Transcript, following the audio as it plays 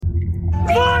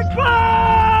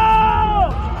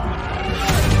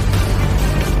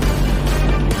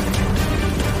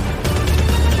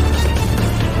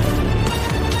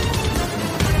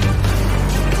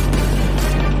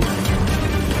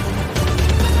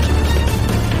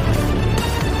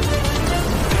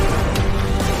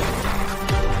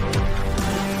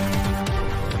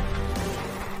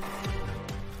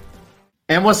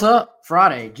And what's up?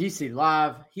 Friday, GC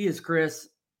Live. He is Chris.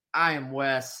 I am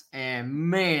Wes. And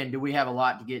man, do we have a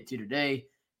lot to get to today.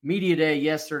 Media day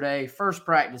yesterday, first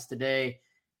practice today.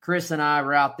 Chris and I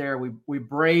were out there. We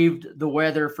braved the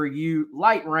weather for you.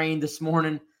 Light rain this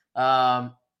morning,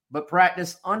 but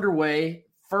practice underway.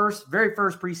 Very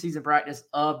first preseason practice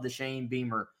of the Shane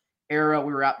Beamer era.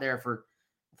 We were out there for,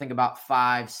 I think, about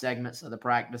 5 segments of the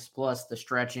practice plus the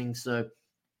stretching. So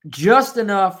just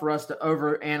enough for us to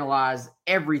overanalyze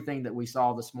everything that we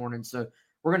saw this morning. So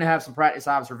we're going to have some practice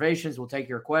observations. We'll take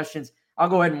your questions. I'll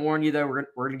go ahead and warn you, though, we're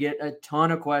going to get a ton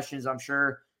of questions, I'm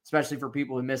sure, especially for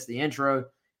people who missed the intro.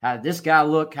 How did this guy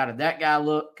look? How did that guy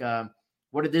look?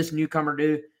 What did this newcomer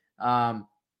do?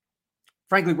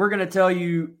 Frankly, we're going to tell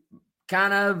you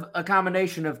kind of a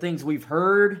combination of things we've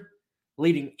heard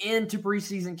leading into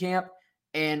preseason camp.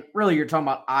 And really, you're talking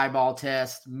about eyeball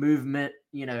test, movement,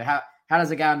 how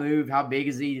does a guy move? How big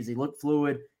is he? Does he look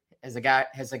fluid? Has a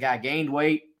guy gained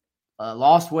weight,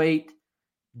 lost weight,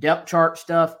 depth chart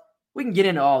stuff? We can get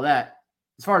into all that.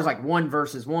 As far as like 1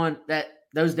 versus 1,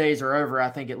 those days are over, I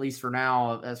think, at least for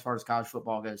now, as far as college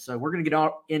football goes. So we're going to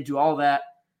get into all that.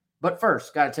 But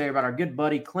first, got to tell you about our good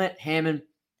buddy, Clint Hammond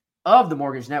of the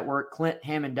Mortgage Network,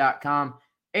 clinthammond.com.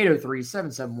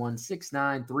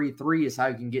 803-771-6933 is how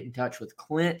you can get in touch with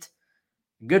Clint.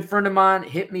 A good friend of mine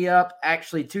hit me up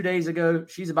actually 2 days ago.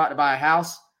 She's about to buy a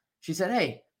house. She said,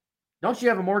 "Hey, don't you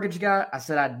have a mortgage guy?" I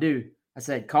said, "I do." I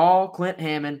said, "Call Clint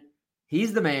Hammond.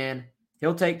 He's the man.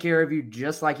 He'll take care of you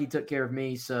just like he took care of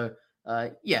me." So,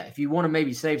 if you want to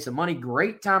maybe save some money,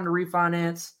 great time to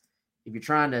refinance. If you're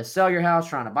trying to sell your house,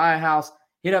 trying to buy a house,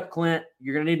 hit up Clint.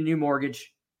 You're going to need a new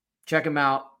mortgage. Check him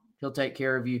out. He'll take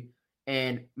care of you.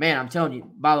 And, man, I'm telling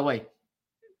you, by the way,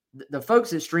 the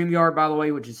folks at StreamYard, by the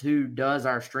way, which is who does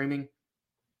our streaming,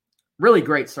 really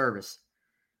great service.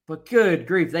 But good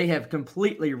grief, they have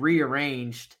completely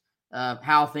rearranged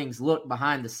how things look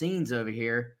behind the scenes over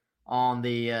here on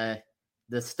the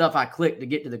stuff I click to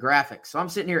get to the graphics. So I'm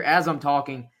sitting here as I'm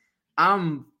talking.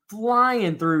 I'm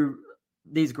flying through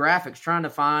these graphics trying to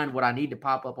find what I need to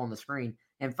pop up on the screen.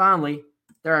 And finally,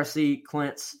 there I see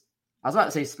Clint's, I was about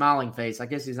to say smiling face. I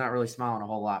guess he's not really smiling a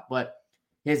whole lot. But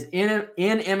his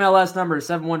MLS number is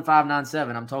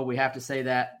 71597. I'm told we have to say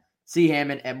that. C.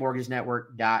 Hammond at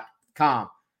mortgagenetwork.com.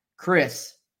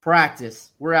 Chris, practice.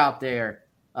 We're out there.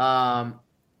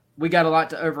 We got a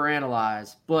lot to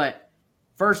overanalyze. But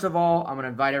first of all, I'm going to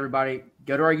invite everybody,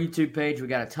 go to our YouTube page. We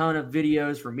got a ton of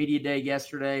videos for Media Day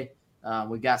yesterday.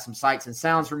 We've got some sights and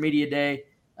sounds for Media Day.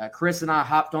 Chris and I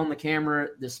hopped on the camera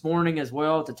this morning as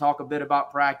well to talk a bit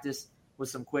about practice with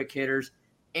some quick hitters.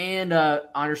 And I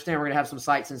understand we're going to have some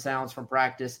sights and sounds from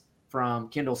practice from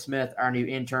Kendall Smith, our new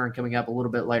intern, coming up a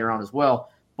little bit later on as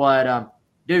well. But,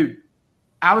 dude,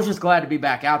 I was just glad to be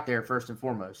back out there first and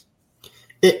foremost.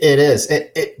 It is.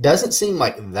 It doesn't seem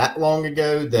like that long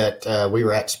ago that we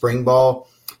were at spring ball,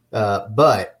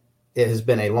 but it has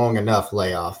been a long enough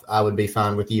layoff. I would be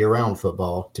fine with year-round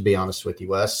football, to be honest with you,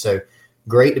 Wes. So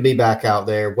great to be back out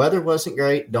there. Weather wasn't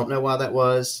great. Don't know why that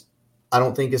was. I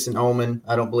don't think it's an omen.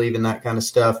 I don't believe in that kind of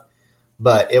stuff.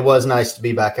 But it was nice to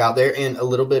be back out there, and a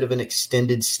little bit of an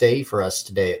extended stay for us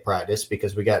today at practice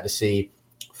because we got to see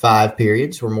 5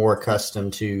 periods. We're more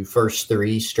accustomed to first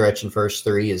 3. Stretch and first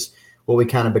 3 is what we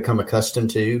kind of become accustomed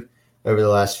to over the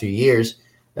last few years.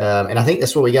 And I think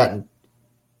that's what we got.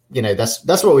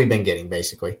 That's what we've been getting,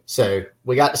 basically. So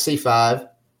we got to see 5,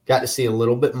 got to see a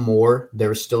little bit more. There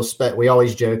was still we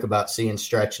always joke about seeing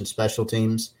stretch and special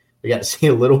teams. We got to see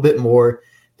a little bit more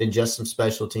than just some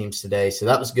special teams today. So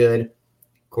that was good. Of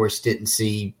course, didn't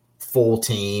see full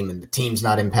team, and the team's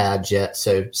not in pads yet.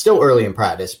 So still early in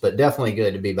practice, but definitely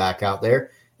good to be back out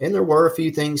there. And there were a few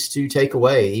things to take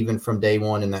away, even from day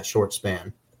one in that short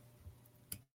span.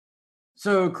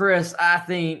 So, Chris, I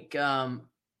think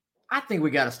we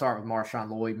got to start with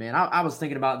Marshawn Lloyd, man. I was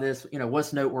thinking about this,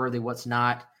 what's noteworthy, what's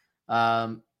not.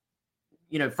 First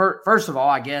of all,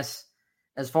 I guess,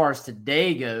 as far as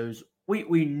today goes,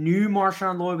 we knew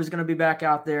Marshawn Lloyd was going to be back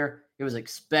out there. It was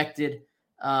expected.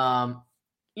 I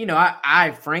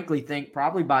frankly think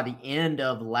probably by the end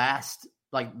of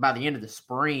by the end of the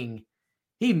spring,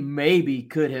 he maybe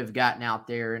could have gotten out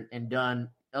there and done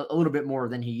a little bit more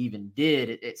than he even did.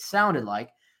 It sounded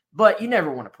like, but you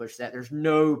never want to push that. There's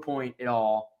no point at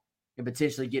all in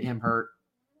potentially getting him hurt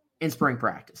in spring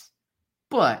practice.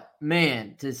 But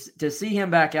man, to see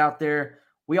him back out there,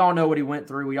 we all know what he went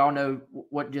through. We all know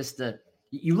what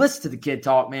you listen to the kid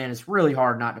talk, man. It's really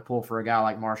hard not to pull for a guy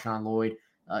like Marshawn Lloyd.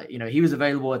 He was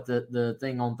available at the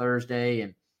thing on Thursday,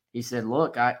 and he said,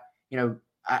 "Look, I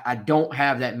don't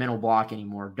have that mental block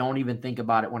anymore. Don't even think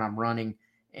about it when I'm running."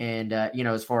 And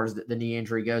as far as the knee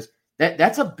injury goes,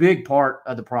 that's a big part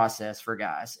of the process for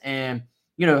guys. And,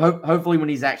 hopefully when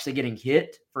he's actually getting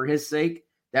hit for his sake,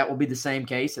 that will be the same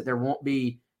case, that there won't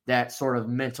be that sort of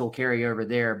mental carryover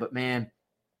there. But, man,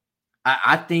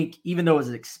 I think even though it's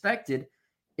expected,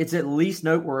 it's at least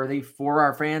noteworthy for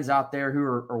our fans out there who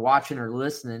are watching or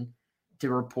listening to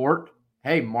report,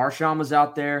 hey, Marshawn was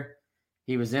out there.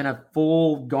 He was in a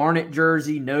full garnet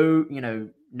jersey, no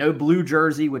blue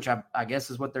jersey, which I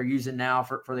guess is what they're using now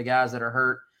for the guys that are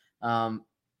hurt.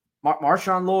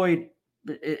 Marshawn Lloyd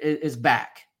is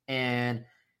back. And,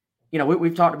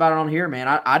 we've talked about it on here, man.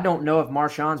 I don't know if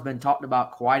Marshawn's been talked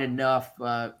about quite enough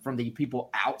from the people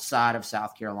outside of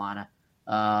South Carolina.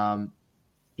 I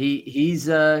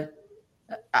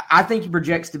think he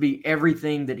projects to be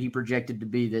everything that he projected to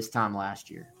be this time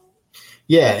last year.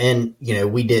 Yeah, and,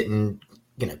 we didn't,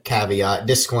 caveat,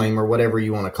 disclaimer, whatever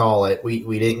you want to call it,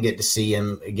 we didn't get to see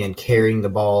him, again, carrying the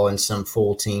ball in some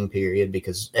full team period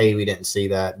because, A, we didn't see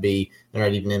that, B, they're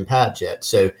not even in pads yet.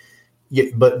 So,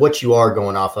 but what you are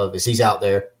going off of is he's out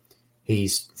there,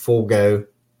 he's full go,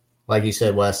 like you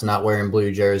said, Wes, not wearing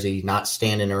blue jersey, not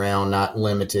standing around, not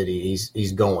limited,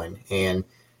 he's going. And,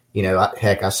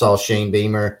 I saw Shane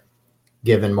Beamer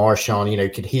giving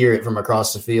Marshawn, could hear it from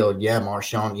across the field. Yeah,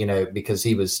 Marshawn, because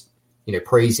he was,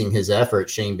 praising his effort,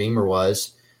 Shane Beamer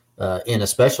was in a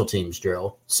special teams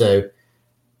drill. So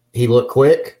he looked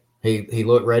quick. He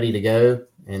looked ready to go.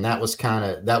 And that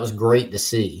was great to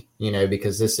see,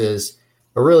 because this is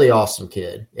a really awesome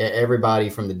kid. Everybody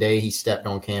from the day he stepped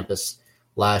on campus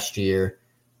last year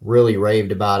really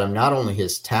raved about him, not only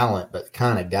his talent, but the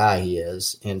kind of guy he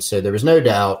is. And so there was no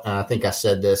doubt, and I think I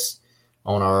said this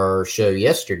on our show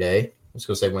yesterday, I was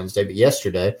going to say Wednesday, but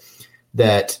yesterday,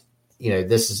 that,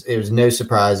 it was no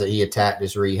surprise that he attacked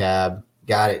his rehab,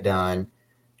 got it done,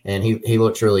 and he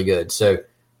looks really good. So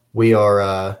we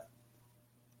are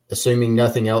assuming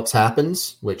nothing else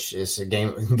happens, which is a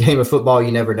game of football,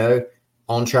 you never know,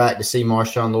 on track to see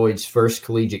Marshawn Lloyd's first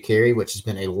collegiate carry, which has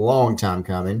been a long time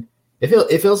coming.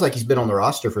 It feels like he's been on the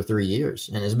roster for 3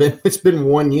 years, and it's been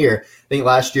 1 year. I think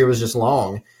last year was just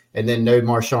long, and then no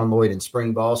Marshawn Lloyd in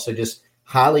spring ball, so just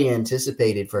highly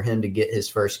anticipated for him to get his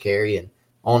first carry and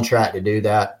on track to do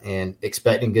that and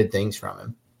expecting good things from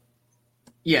him.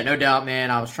 Yeah, no doubt,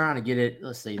 man. I was trying to get it.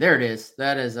 Let's see. There it is.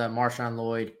 That is Marshawn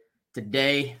Lloyd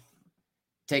today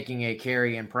taking a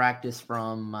carry in practice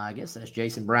from, I guess that's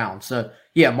Jason Brown. So,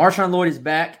 yeah, Marshawn Lloyd is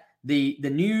back. The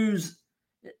news,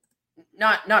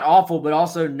 not awful, but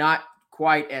also not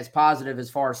quite as positive as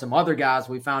far as some other guys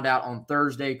we found out on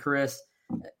Thursday, Chris.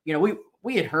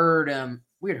 We had heard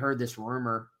this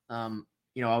rumor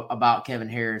about Kevin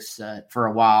Harris for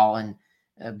a while,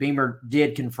 and Beamer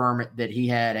did confirm it that he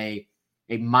had a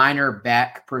minor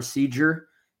back procedure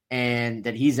and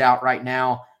that he's out right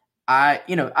now.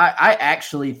 I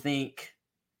actually think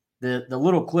the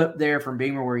little clip there from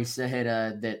Beamer where he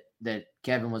said that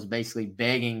Kevin was basically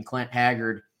begging Clint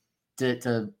Haggard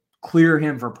to clear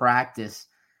him for practice,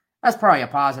 that's probably a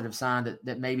positive sign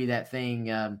that maybe that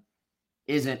thing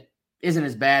isn't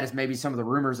as bad as maybe some of the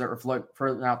rumors that were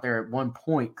floating out there at one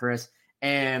point, Chris.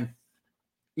 And,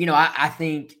 I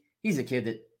think he's a kid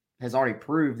that has already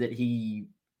proved that he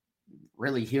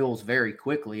really heals very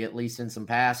quickly, at least in some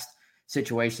past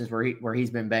situations where he's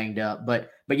been banged up. But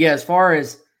yeah, as far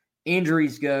as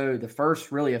injuries go, the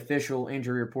first really official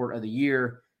injury report of the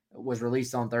year was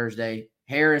released on Thursday.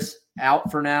 Harris out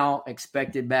for now,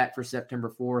 expected back for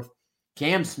September 4th.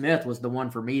 Cam Smith was the one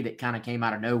for me that kind of came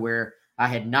out of nowhere. I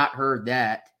had not heard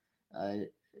that.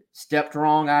 Stepped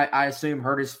wrong, I assume,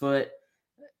 hurt his foot.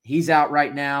 He's out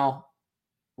right now.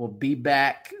 Will be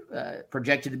back,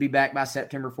 projected to be back by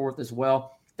September 4th as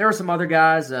well. There were some other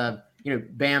guys,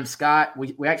 Bam Scott.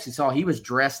 We actually saw he was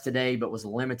dressed today but was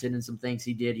limited in some things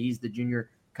he did. He's the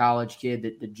junior college kid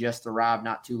that just arrived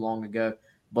not too long ago.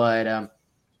 But,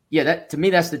 that to me,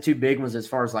 that's the two big ones as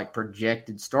far as like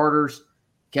projected starters.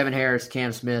 Kevin Harris,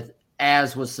 Cam Smith.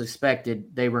 As was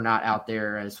suspected, they were not out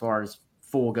there as far as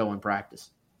full go in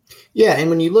practice. Yeah, and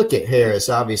when you look at Harris,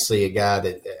 obviously a guy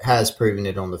that has proven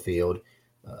it on the field,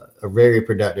 a very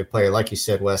productive player. Like you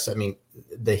said, Wes, I mean,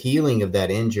 the healing of that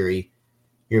injury,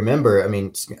 you remember, I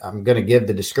mean, I'm going to give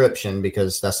the description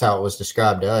because that's how it was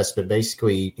described to us, but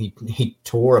basically he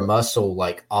tore a muscle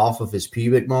like off of his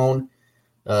pubic bone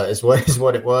is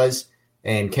what it was,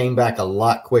 and came back a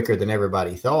lot quicker than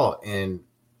everybody thought. And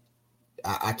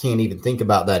I can't even think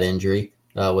about that injury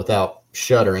without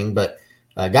shuddering, but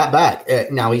got back.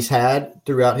 Now he's had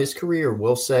throughout his career,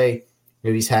 we'll say,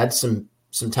 he's had some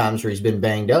times where he's been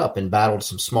banged up and battled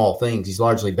some small things. He's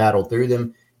largely battled through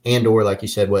them and or, like you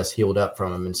said, Wes, healed up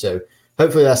from them. And so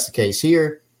hopefully that's the case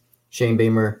here. Shane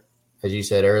Beamer, as you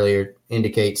said earlier,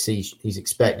 indicates he's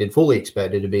fully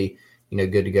expected to be,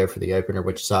 good to go for the opener,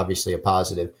 which is obviously a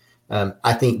positive.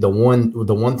 I think the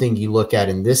one thing you look at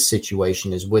in this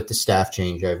situation is with the staff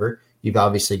changeover, you've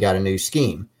obviously got a new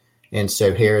scheme. And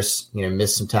so Harris,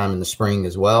 missed some time in the spring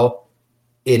as well.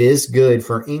 It is good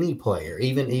for any player,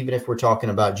 even if we're talking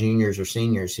about juniors or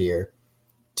seniors here,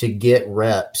 to get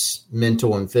reps,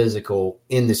 mental and physical,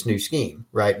 in this new scheme,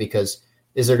 right? Because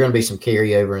is there going to be some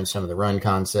carryover in some of the run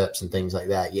concepts and things like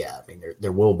that? Yeah, I mean,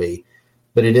 there will be.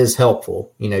 But it is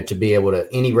helpful, to be able to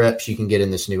 – any reps you can get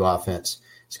in this new offense,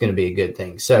 it's going to be a good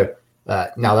thing. So,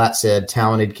 now that said,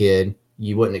 talented kid,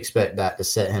 you wouldn't expect that to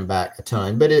set him back a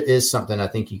ton. But it is something I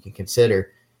think you can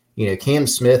consider. Cam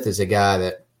Smith is a guy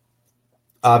that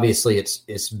obviously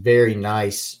it's very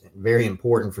nice, very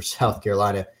important for South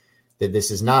Carolina that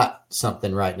this is not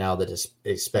something right now that is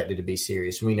expected to be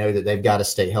serious. We know that they've got to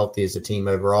stay healthy as a team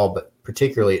overall, but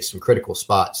particularly at some critical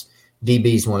spots.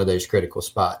 DB is one of those critical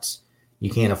spots. You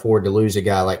can't afford to lose a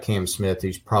guy like Cam Smith,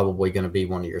 who's probably going to be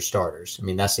one of your starters. I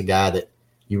mean, that's a guy that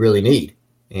you really need.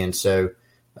 And so,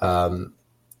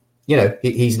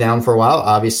 he's down for a while.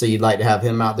 Obviously, you'd like to have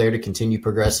him out there to continue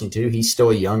progressing too. He's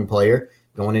still a young player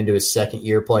going into his second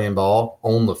year playing ball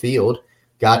on the field.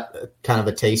 Got kind of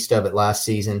a taste of it last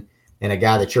season, and a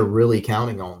guy that you're really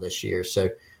counting on this year. So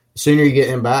the sooner you get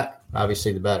him back,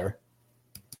 obviously the better.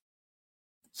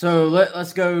 So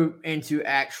let's go into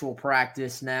actual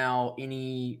practice now.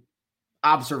 Any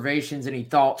observations, any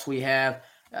thoughts we have?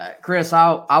 Chris,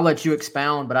 I'll let you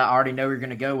expound, but I already know you're going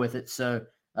to go with it. So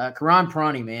Karan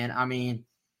Prunty, man, I mean,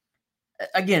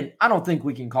 again, I don't think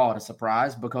we can call it a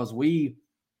surprise because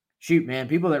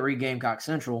people that read Gamecock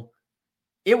Central,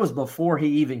 it was before he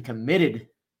even committed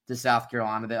to South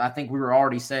Carolina that I think we were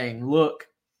already saying, look,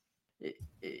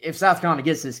 if South Carolina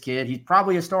gets this kid, he's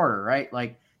probably a starter, right?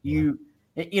 Like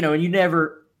and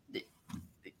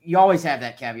you always have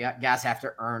that caveat. Guys have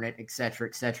to earn it, et cetera,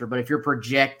 et cetera. But if you're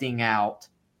projecting out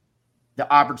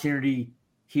the opportunity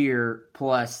here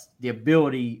plus the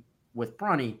ability with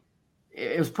Prunty,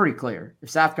 it was pretty clear. If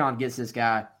South Carolina gets this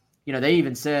guy, they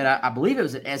even said, I believe it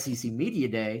was at SEC Media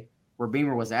Day where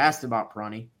Beamer was asked about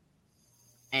Prunty,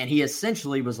 and he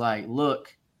essentially was like,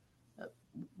 look,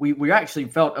 we actually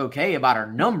felt okay about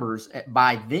our numbers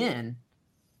by then,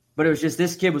 but it was just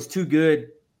this kid was too good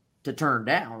to turn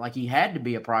down. Like, he had to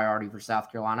be a priority for South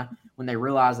Carolina when they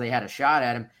realized they had a shot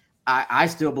at him. I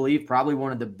still believe probably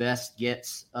one of the best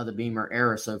gets of the Beamer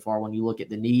era so far when you look at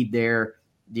the need there,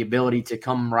 the ability to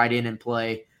come right in and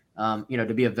play,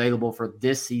 to be available for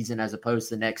this season as opposed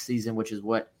to next season, which is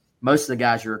what most of the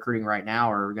guys you're recruiting right now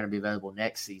are going to be available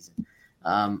next season.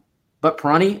 But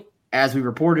Prunty, as we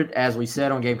reported, as we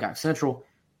said on Gamecock Central,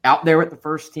 out there with the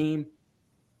first team.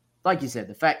 Like you said,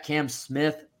 the fact Cam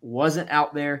Smith wasn't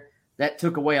out there, that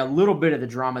took away a little bit of the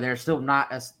drama there. Still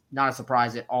not a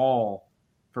surprise at all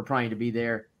for Prunty to be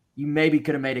there. You maybe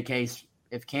could have made a case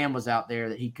if Cam was out there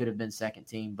that he could have been second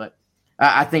team. But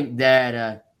I think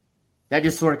that that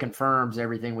just sort of confirms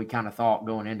everything we kind of thought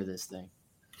going into this thing.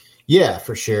 Yeah,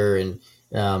 for sure. And,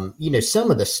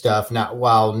 some of the stuff,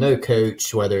 while no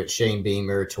coach, whether it's Shane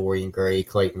Beamer, Torian Gray,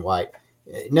 Clayton White,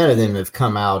 none of them have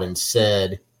come out and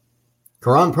said,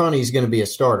 Karan Prunty is going to be a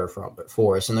starter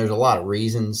for us. And there's a lot of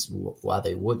reasons why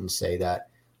they wouldn't say that.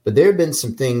 But there have been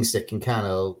some things that can kind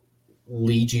of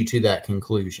lead you to that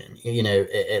conclusion,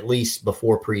 at least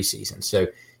before preseason. So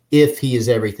if he is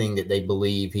everything that they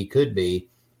believe he could be,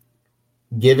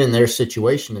 given their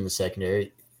situation in the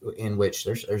secondary, in which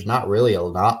there's not really a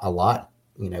lot,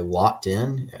 locked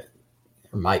in.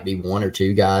 There might be one or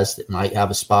two guys that might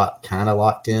have a spot kind of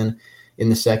locked in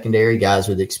the secondary, guys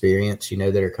with experience,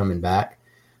 that are coming back.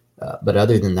 But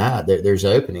other than that, there's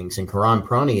openings. And Karan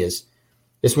Prunty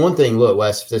it's one thing, look,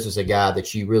 Wes, if this is a guy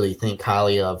that you really think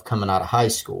highly of coming out of high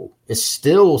school, it's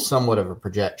still somewhat of a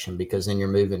projection because then you're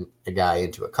moving a guy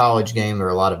into a college game. There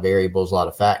are a lot of variables, a lot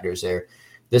of factors there.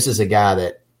 This is a guy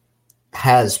that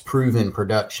has proven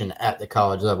production at the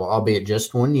college level, albeit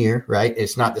just 1 year, right?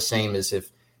 It's not the same as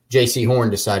if J.C. Horn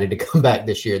decided to come back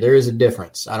this year. There is a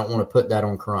difference. I don't want to put that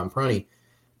on Karan Prunty,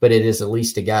 but it is at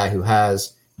least a guy who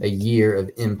has a year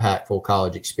of impactful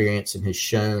college experience and has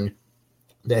shown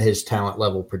that his talent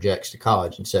level projects to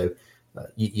college. And so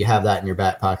you have that in your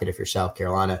back pocket if you're South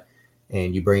Carolina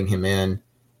and you bring him in.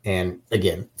 And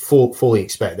again, fully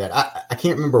expect that. I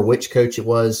can't remember which coach it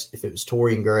was, if it was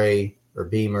Torian Gray or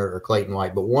Beamer or Clayton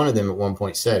White, but one of them at one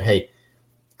point said, hey,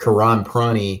 Karan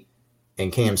Prunty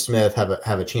and Cam Smith have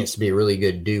a chance to be a really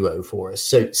good duo for us.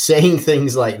 So saying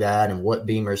things like that and what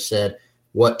Beamer said,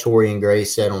 what Torian Gray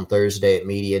said on Thursday at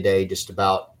Media Day, just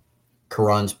about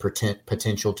Karan's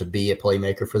potential to be a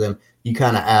playmaker for them. You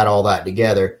kind of add all that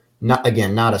together. Not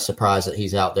a surprise that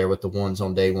he's out there with the ones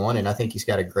on day one, and I think he's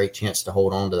got a great chance to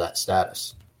hold on to that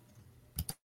status.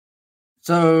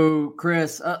 So,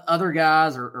 Chris, other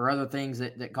guys or other things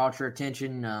that caught your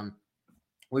attention,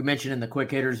 we mentioned in the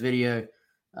Quick Hitters video,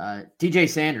 TJ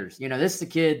Sanders. This is a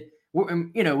kid,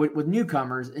 with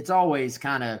newcomers, it's always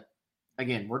kind of,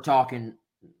 again, we're talking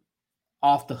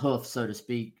off the hoof, so to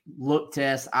speak, look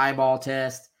test, eyeball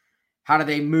test. How do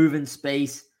they move in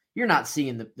space? You're not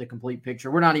seeing the complete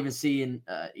picture. We're not even seeing,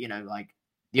 like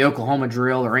the Oklahoma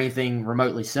drill or anything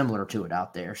remotely similar to it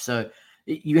out there. So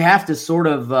you have to sort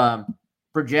of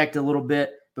project a little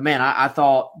bit. But, man, I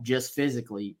thought just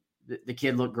physically the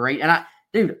kid looked great. And,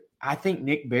 I think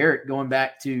Nick Barrett, going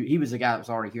back to – he was a guy that was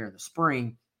already here in the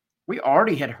spring. We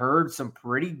already had heard some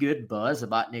pretty good buzz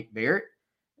about Nick Barrett.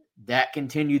 That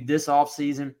continued this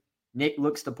offseason. Nick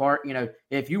looks the part.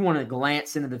 If you want to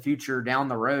glance into the future down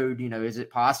the road, is it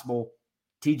possible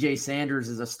TJ Sanders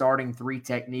is a starting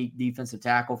 3-technique defensive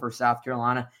tackle for South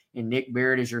Carolina, and Nick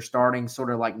Barrett is your starting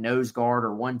sort of like nose guard or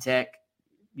 1-tech,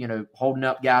 holding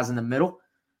up guys in the middle?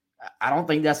 I don't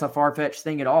think that's a far-fetched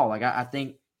thing at all. Like, I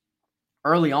think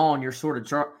early on you're sort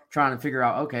of trying to figure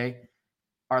out, okay,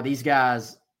 are these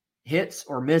guys hits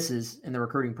or misses in the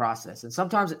recruiting process? And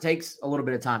sometimes it takes a little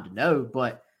bit of time to know,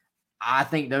 but I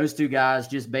think those two guys,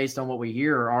 just based on what we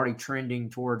hear, are already trending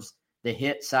towards the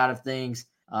hit side of things.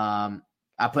 I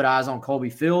put eyes on Colby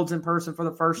Fields in person for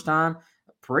the first time.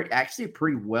 Actually a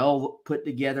pretty well put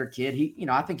together kid.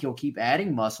 I think he'll keep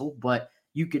adding muscle, but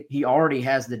he already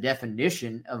has the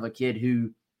definition of a kid who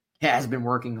has been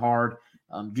working hard.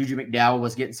 Juju McDowell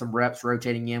was getting some reps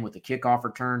rotating in with the kickoff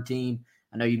return team.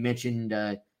 I know you mentioned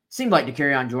seemed like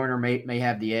DeCarrion Joyner may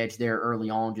have the edge there early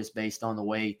on, just based on the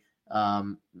way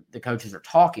the coaches are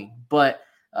talking. But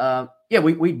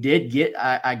we did get,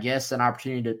 I guess, an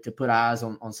opportunity to put eyes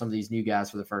on some of these new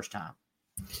guys for the first time.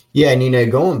 Yeah,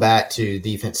 and going back to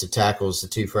defensive tackles, the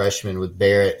two freshmen with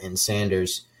Barrett and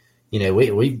Sanders,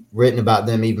 we've written about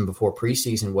them even before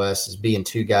preseason, Wes, as being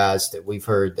two guys that we've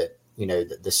heard that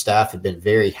the staff had been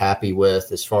very happy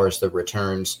with as far as the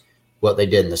returns, what they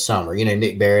did in the summer.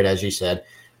 Nick Barrett, as you said,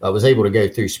 was able to go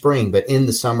through spring, but in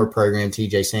the summer program,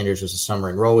 TJ Sanders was a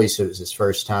summer enrollee, so it was his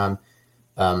first time.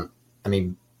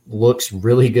 Looks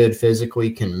really good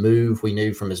physically, can move. We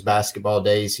knew from his basketball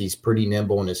days he's pretty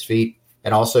nimble on his feet,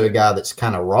 and also a guy that's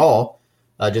kind of raw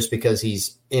just because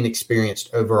he's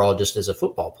inexperienced overall just as a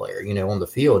football player, on the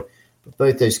field. But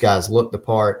both those guys look the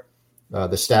part.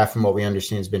 The staff, from what we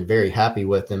understand, has been very happy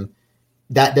with him.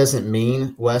 That doesn't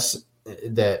mean, Wes,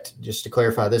 that, just to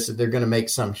clarify this, that they're going to make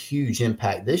some huge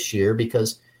impact this year,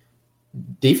 because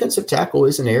defensive tackle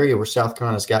is an area where South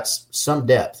Carolina's got some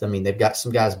depth. They've got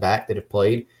some guys back that have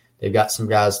played. They've got some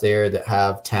guys there that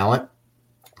have talent.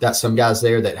 Got some guys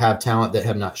there that have talent that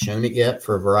have not shown it yet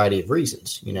for a variety of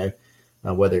reasons,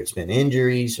 whether it's been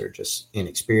injuries or just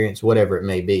inexperience, whatever it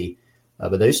may be.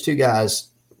 But those two guys,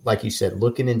 like you said,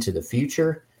 looking into the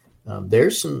future,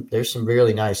 there's some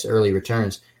really nice early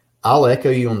returns. I'll echo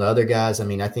you on the other guys.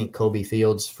 I think Colby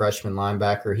Fields, freshman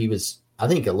linebacker, he was, I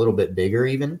think, a little bit bigger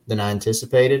even than I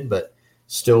anticipated, but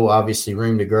still obviously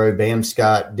room to grow. Bam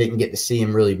Scott, didn't get to see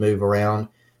him really move around,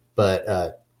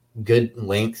 but good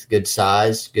length, good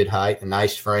size, good height, a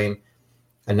nice frame.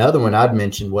 Another one I'd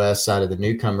mentioned, West side of the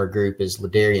newcomer group, is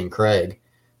Ladarian Craig.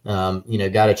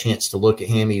 Got a chance to look at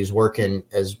him. He was working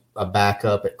as a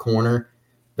backup at corner,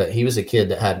 but he was a kid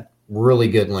that had really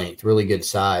good length, really good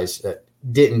size.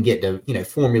 Didn't get to,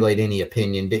 formulate any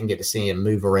opinion, didn't get to see him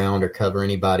move around or cover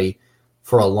anybody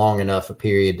for a long enough a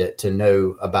period to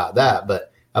know about that.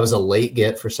 But I was a late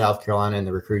get for South Carolina in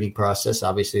the recruiting process.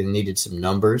 Obviously, they needed some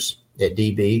numbers at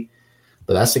DB,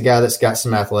 but that's a guy that's got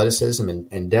some athleticism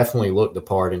and definitely looked the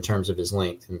part in terms of his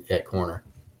length at corner.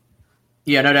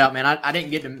 Yeah, no doubt, man. I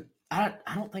didn't get to – I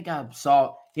don't think I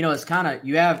saw – it's kind of –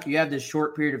 you have this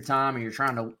short period of time and you're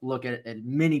trying to look at as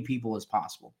many people as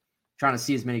possible, trying to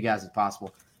see as many guys as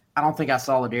possible. I don't think I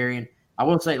saw Ladarian. I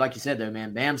will say, like you said, though,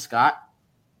 man, Bam Scott,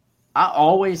 I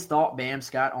always thought Bam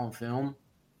Scott on film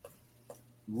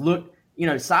looked –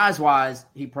 size-wise,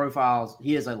 he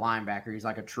is a linebacker. He's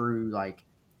like a true,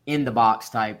 in-the-box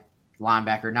type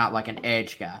linebacker, not like an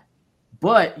edge guy.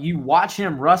 But you watch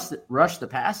him rush the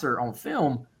passer on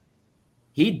film,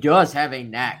 he does have a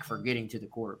knack for getting to the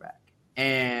quarterback.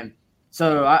 And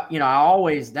so, that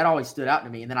always stood out to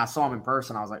me. And then I saw him in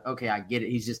person. I was like, okay, I get it.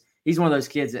 He's one of those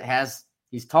kids that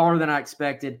he's taller than I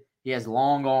expected. He has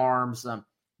long arms.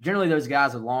 Generally, those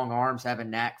guys with long arms have a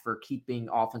knack for keeping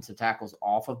offensive tackles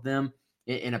off of them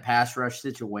in a pass rush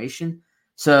situation.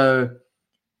 So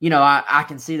I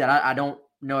can see that. I don't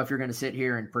know if you're going to sit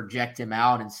here and project him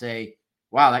out and say,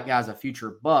 wow, that guy's a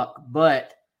future Buck.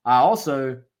 But I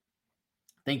also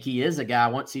think he is a guy,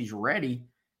 once he's ready,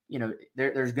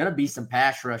 there's going to be some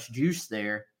pass rush juice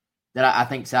there that I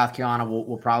think South Carolina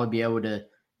will probably be able to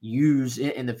use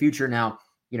in the future. Now,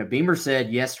 Beamer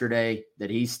said yesterday that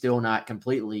he's still not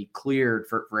completely cleared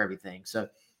for everything. So,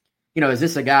 is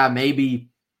this a guy maybe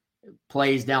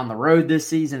plays down the road this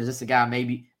season? Is this a guy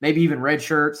maybe even red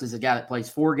shirts? Is a guy that plays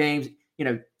 4 games?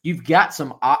 You've got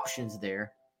some options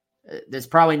there. That's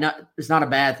probably it's not a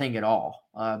bad thing at all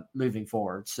moving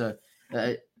forward. So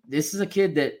this is a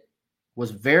kid that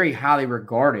was very highly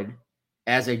regarded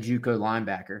as a JUCO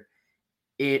linebacker.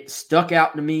 It stuck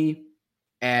out to me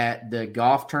at the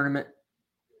golf tournament.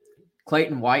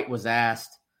 Clayton White was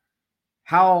asked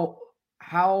how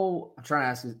I'm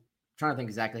trying to think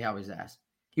exactly how he was asked.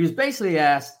 He was basically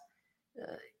asked,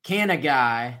 can a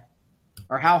guy,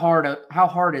 or how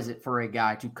hard is it for a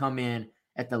guy to come in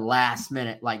at the last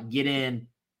minute, like get in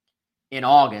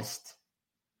August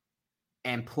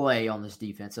and play on this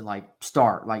defense and like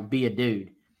start, like be a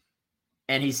dude?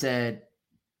 And he said,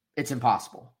 it's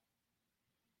impossible.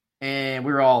 And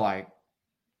we were all like,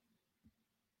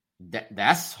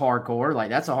 that's hardcore. Like,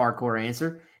 that's a hardcore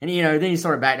answer. And, then he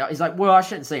sort of backed out. He's like, well, I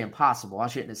shouldn't say impossible. I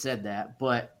shouldn't have said that,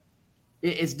 but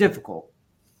it's difficult.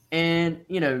 And,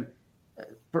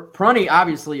 Prunty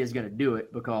obviously is going to do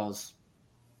it because,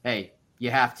 hey, you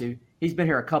have to. He's been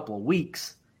here a couple of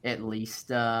weeks at least,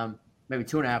 maybe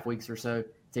 2.5 weeks or so,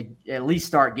 to at least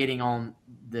start getting on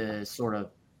the sort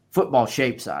of football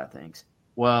shape side of things.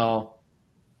 Well,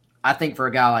 I think for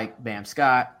a guy like Bam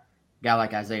Scott, a guy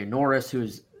like Isaiah Norris,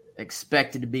 who's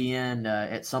expected to be in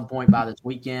at some point by this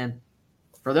weekend,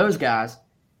 for those guys,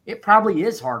 it probably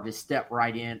is hard to step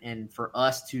right in. And for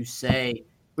us to say,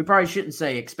 we probably shouldn't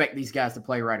say expect these guys to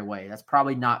play right away. That's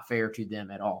probably not fair to them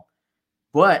at all.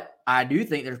 But I do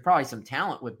think there's probably some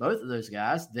talent with both of those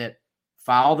guys that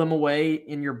file them away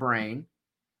in your brain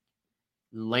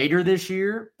later this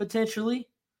year, potentially,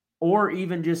 or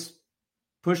even just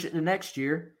push it to next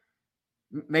year.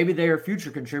 Maybe they are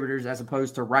future contributors as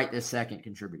opposed to right this second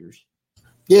contributors.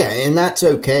 Yeah, and that's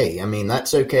okay. I mean,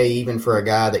 that's okay even for a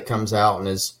guy that comes out and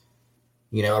is,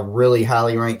 a really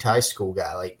highly ranked high school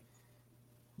guy. Like,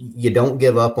 you don't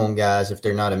give up on guys if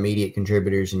they're not immediate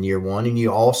contributors in year one, and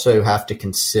you also have to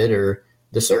consider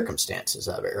the circumstances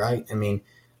of it, right? I mean,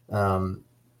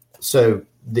 so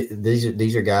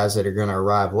these are guys that are going to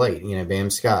arrive late. Bam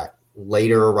Scott,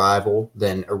 later arrival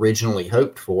than originally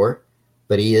hoped for,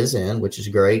 but he is in, which is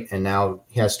great, and now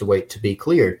he has to wait to be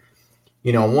cleared.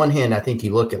 On one hand, I think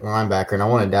you look at linebacker, and I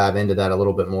want to dive into that a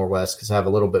little bit more, Wes, because I have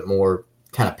a little bit more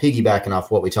kind of piggybacking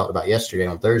off what we talked about yesterday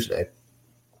on Thursday.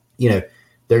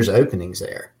 There's openings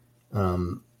there.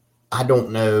 I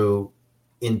don't know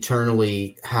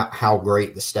internally how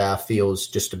great the staff feels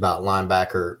just about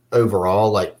linebacker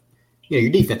overall. Like, your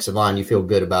defensive line you feel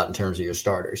good about in terms of your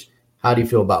starters. How do you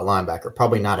feel about linebacker?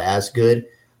 Probably not as good.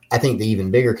 I think the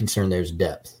even bigger concern there is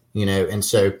depth, and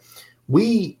so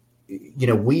we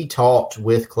talked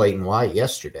with Clayton White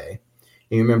yesterday.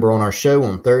 You remember on our show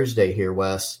on Thursday here,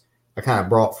 Wes, I kind of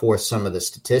brought forth some of the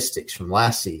statistics from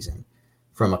last season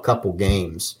from a couple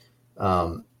games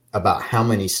about how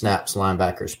many snaps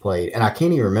linebackers played. And I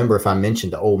can't even remember if I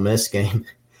mentioned the Ole Miss game.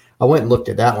 I went and looked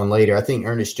at that one later. I think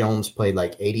Ernest Jones played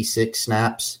like 86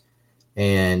 snaps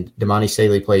and Damani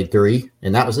Staley played 3,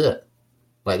 and that was it.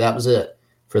 Like, that was it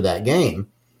for that game.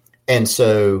 And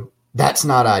so that's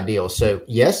not ideal. So,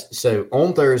 so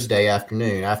on Thursday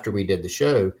afternoon, after we did the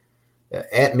show,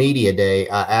 at Media Day,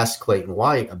 I asked Clayton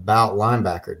White about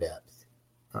linebacker depth.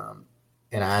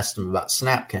 And I asked him about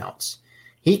snap counts.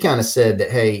 He kind of said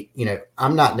that, hey,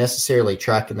 I'm not necessarily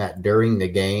tracking that during the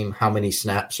game. How many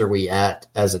snaps are we at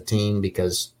as a team?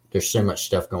 Because there's so much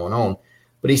stuff going on.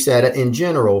 But he said, in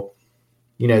general,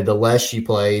 the less you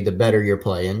play, the better you're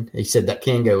playing. He said that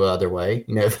can go the other way.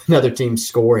 If another team's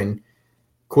scoring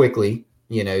quickly,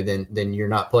 then you're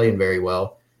not playing very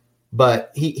well.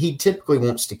 But he typically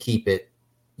wants to keep it,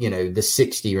 the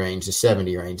 60 range, the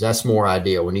 70 range. That's more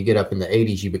ideal. When you get up in the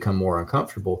 80s, you become more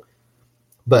uncomfortable.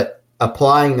 But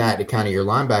applying that to kind of your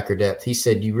linebacker depth, he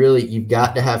said you've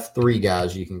got to have 3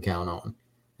 guys you can count on.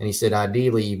 And he said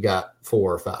ideally you've got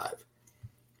 4 or 5.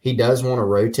 He does want to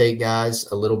rotate guys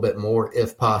a little bit more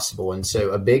if possible. And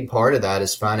so a big part of that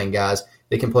is finding guys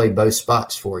that can play both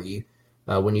spots for you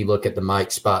when you look at the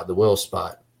Mike spot, the Will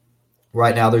spot.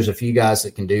 Right now there's a few guys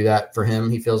that can do that for him.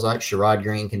 He feels like Sherrod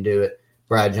Green can do it.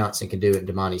 Brad Johnson can do it.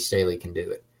 Damani Staley can do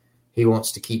it. He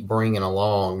wants to keep bringing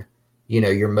along,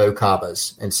 your Mo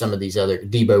Cabas and some of these other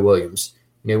Debo Williams,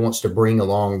 He wants to bring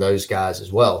along those guys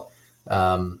as well.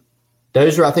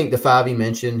 Those are, I think, the five he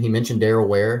mentioned. He mentioned Darrell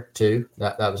Ware, too.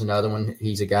 That was another one.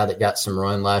 He's a guy that got some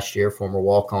run last year, former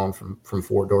walk-on from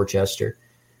Fort Dorchester.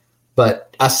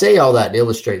 But I say all that to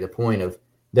illustrate the point of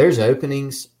there's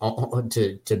openings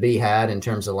to be had in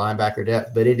terms of linebacker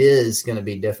depth, but it is going to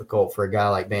be difficult for a guy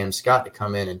like Bam Scott to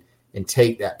come in and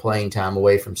take that playing time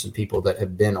away from some people that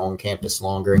have been on campus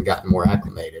longer and gotten more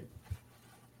acclimated.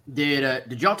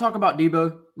 Did y'all talk about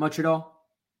Debo much at all?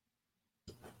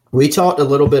 We talked a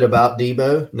little bit about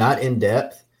Debo, not in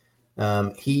depth.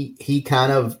 He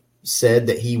kind of said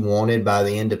that he wanted by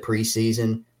the end of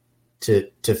preseason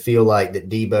to feel like that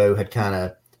Debo had kind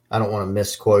of, I don't want to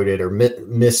misquote it or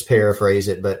misparaphrase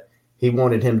it, but he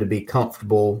wanted him to be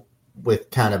comfortable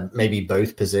with kind of maybe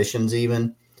both positions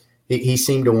even. He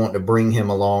seemed to want to bring him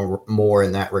along more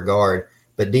in that regard.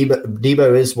 But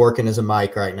Debo is working as a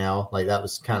Mike right now. Like that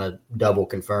was kind of double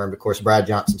confirmed. Of course, Brad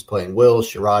Johnson's playing Will.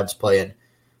 Sherrod's playing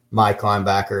Mike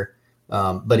linebacker.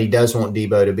 But he does want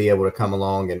Debo to be able to come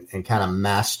along and kind of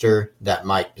master that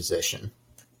Mike position.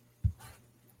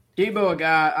 Debo, a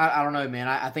guy, I don't know, man.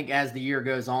 I think as the year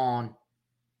goes on,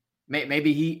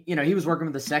 maybe he was working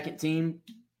with the second team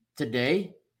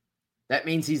today. That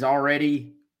means he's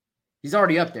already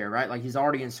up there, right? Like he's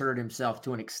already inserted himself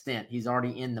to an extent. He's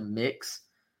already in the mix.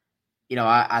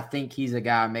 I think he's a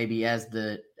guy maybe as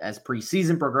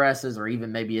preseason progresses or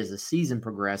even maybe as the season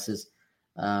progresses,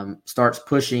 starts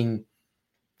pushing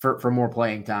for more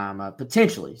playing time,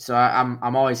 potentially. So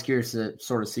I'm always curious to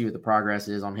sort of see what the progress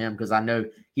is on him because I know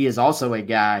he is also a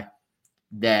guy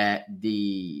that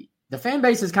the fan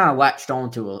base has kind of latched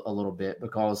onto a little bit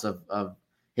because of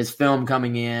his film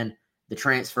coming in, the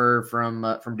transfer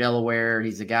from Delaware.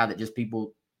 He's a guy that just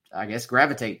people, I guess,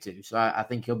 gravitate to. So I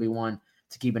think he'll be one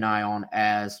to keep an eye on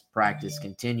as practice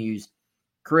continues.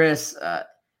 Chris,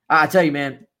 I tell you,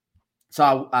 man,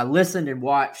 so I listened and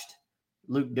watched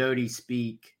Luke Doty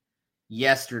speak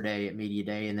yesterday at Media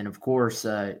Day. And then, of course,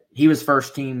 he was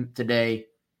first team today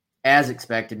as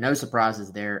expected. No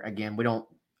surprises there. Again,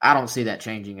 I don't see that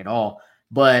changing at all.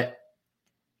 But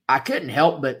I couldn't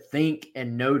help but think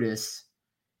and notice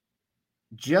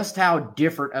just how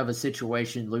different of a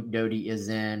situation Luke Doty is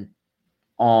in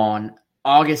on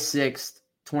August 6th,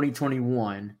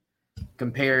 2021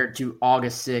 compared to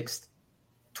August 6th,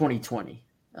 2020.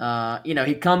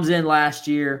 He comes in last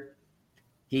year.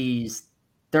 He's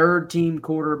third team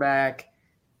quarterback.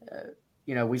 I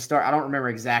don't remember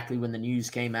exactly when the news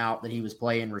came out that he was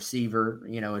playing receiver,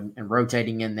 and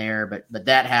rotating in there, but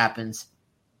that happens.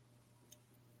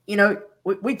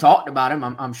 We talked about him,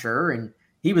 I'm sure, and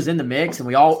he was in the mix, and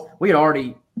we'd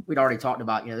already talked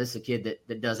about, this is a kid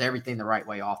that does everything the right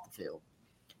way off the field.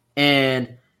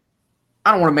 And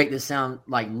I don't want to make this sound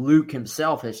like Luke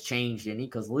himself has changed any,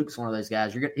 because Luke's one of those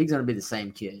guys, he's going to be the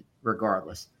same kid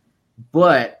regardless.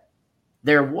 But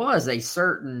there was a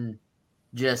certain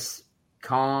just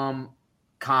calm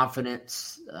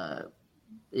confidence.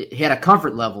 He had a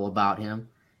comfort level about him,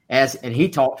 and he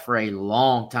talked for a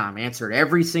long time, answered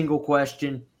every single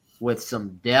question with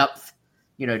some depth.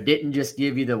 Didn't just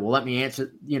give you let me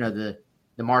answer, the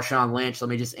Marshawn Lynch, let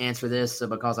me just answer this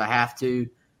because I have to.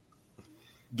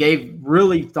 Gave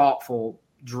really thoughtful,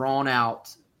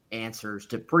 drawn-out answers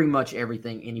to pretty much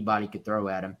everything anybody could throw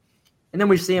at him. And then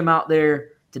we see him out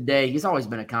there today. He's always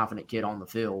been a confident kid on the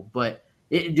field, but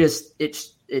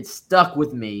it stuck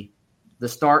with me, the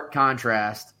stark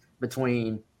contrast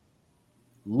between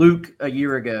Luke a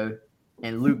year ago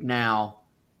and Luke now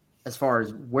as far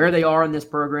as where they are in this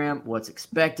program, what's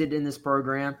expected in this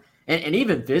program, and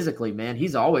even physically, man,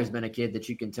 he's always been a kid that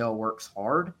you can tell works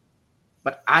hard.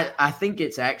 But I think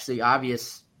it's actually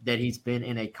obvious that he's been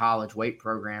in a college weight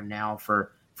program now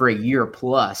for a year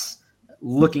plus,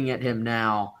 looking at him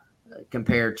now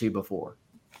compared to before.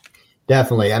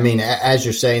 Definitely. I mean, as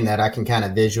you're saying that, I can kind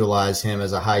of visualize him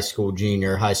as a high school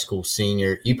junior, high school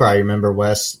senior. You probably remember,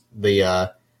 Wes, we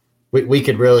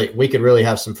could really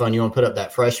have some fun. You want to put up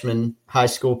that freshman high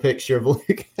school picture of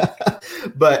Luke?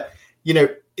 But,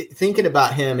 thinking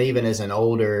about him even as an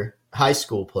older high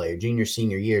school player, junior,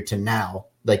 senior year to now,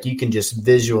 like you can just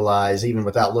visualize, even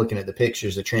without looking at the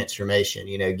pictures, the transformation,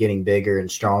 getting bigger and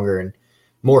stronger and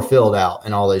more filled out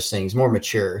and all those things, more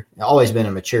mature. Always been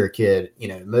a mature kid,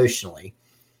 emotionally,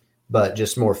 but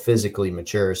just more physically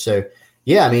mature. So,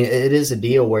 yeah, I mean, it is a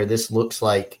deal where this looks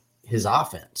like his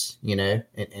offense,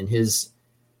 and he's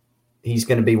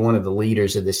going to be one of the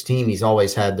leaders of this team. He's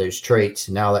always had those traits.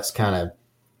 And now that's kind of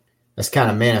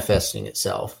manifesting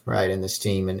itself, right, in this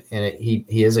team. And he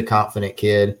is a confident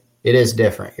kid. It is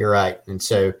different. You're right. And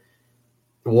so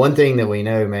one thing that we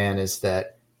know, man, is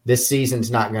that this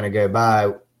season's not going to go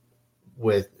by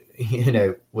with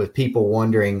people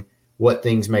wondering what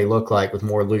things may look like with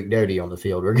more Luke Doty on the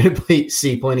field. We're going to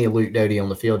see plenty of Luke Doty on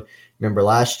the field. Remember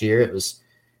last year, it was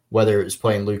whether it was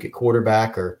playing Luke at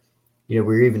quarterback or, we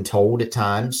were even told at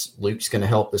times Luke's going to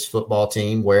help this football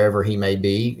team wherever he may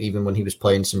be, even when he was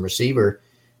playing some receiver.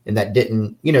 And that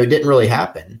didn't really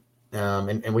happen.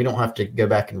 And we don't have to go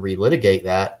back and relitigate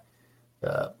that.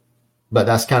 But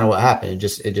that's kind of what happened.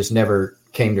 It just never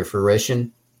came to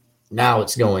fruition. Now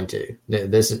it's going to.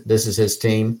 This is his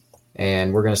team,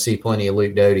 and we're going to see plenty of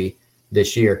Luke Doty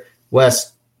this year.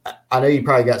 Wes, I know you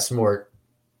probably got some more,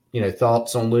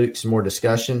 thoughts on Luke, some more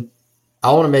discussion.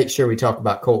 I want to make sure we talk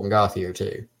about Colton Gauthier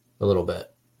too a little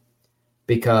bit,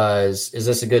 because is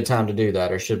this a good time to do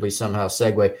that, or should we somehow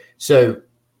segue? So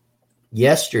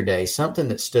yesterday, something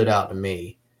that stood out to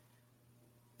me,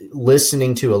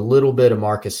 listening to a little bit of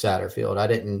Marcus Satterfield. I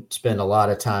didn't spend a lot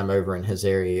of time over in his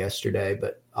area yesterday,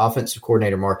 but offensive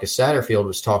coordinator Marcus Satterfield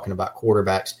was talking about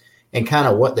quarterbacks and kind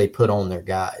of what they put on their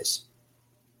guys.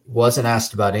 Wasn't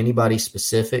asked about anybody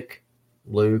specific,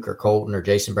 Luke or Colton or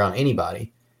Jason Brown,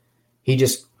 anybody. He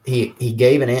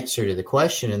gave an answer to the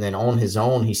question, and then on his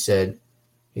own, he said,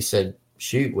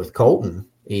 shoot, with Colton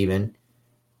even,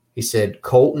 he said,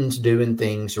 Colton's doing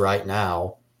things right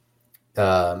now,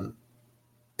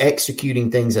 executing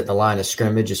things at the line of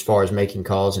scrimmage as far as making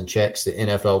calls and checks that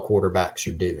NFL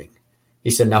quarterbacks are doing.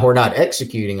 He said, now we're not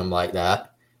executing them like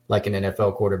that, like an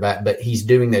NFL quarterback, but he's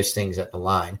doing those things at the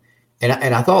line. And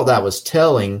I thought that was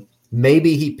telling.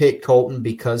 Maybe he picked Colton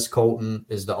because Colton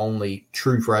is the only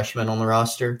true freshman on the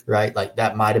roster, right? Like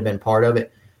that might have been part of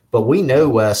it. But we know,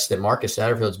 Wes, that Marcus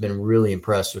Satterfield's been really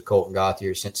impressed with Colton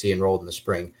Gauthier since he enrolled in the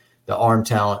spring. The arm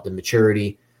talent, the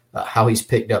maturity, how he's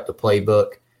picked up the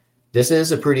playbook. This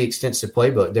is a pretty extensive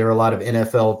playbook. There are a lot of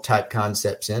NFL-type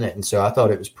concepts in it. And so I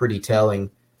thought it was pretty telling,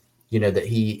 that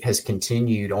he has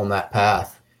continued on that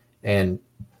path. And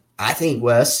I think,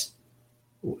 Wes,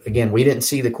 again, we didn't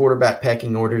see the quarterback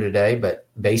pecking order today, but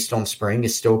based on spring,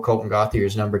 is still Colton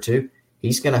Gauthier's number 2.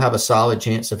 He's going to have a solid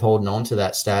chance of holding on to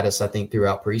that status, I think,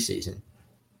 throughout preseason.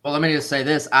 Well, let me just say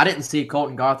this. I didn't see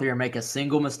Colton Gauthier make a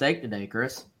single mistake today,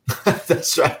 Chris.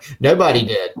 That's right. Nobody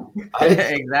did.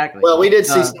 Exactly. Well, we did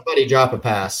see somebody drop a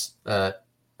pass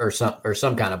or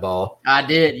some kind of ball. I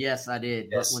did. Yes, I did.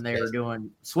 Yes, when they were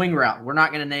doing swing route. We're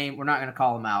not going to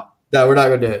call them out. No, we're not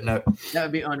going to do it. No. That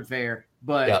would be unfair.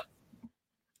 But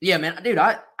yeah, man, dude,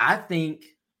 I think,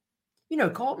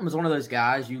 Colton was one of those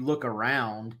guys you look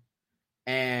around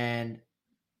and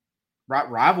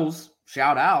Rivals,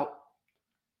 shout out.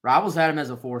 Rivals had him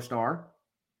as a 4-star,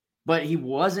 but he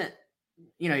wasn't,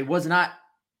 he was not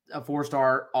a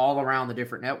 4-star all around the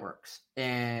different networks.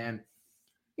 And,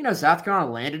 South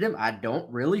Carolina landed him. I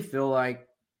don't really feel like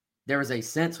there was a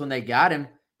sense when they got him,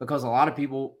 because a lot of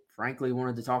people, frankly,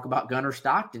 wanted to talk about Gunnar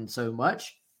Stockton so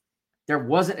much. There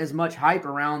wasn't as much hype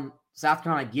around South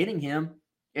Carolina getting him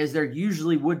as there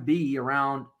usually would be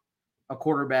around a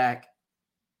quarterback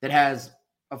that has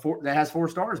 4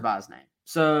 stars by his name.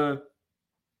 So,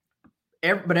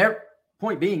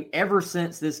 point being, ever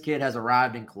since this kid has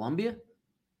arrived in Columbia,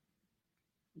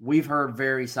 we've heard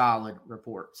very solid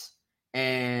reports.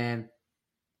 And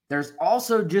there's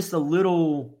also just a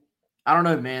little, I don't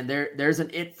know, man, there's an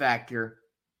it factor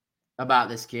about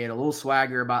this kid, a little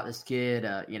swagger about this kid.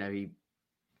 He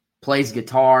plays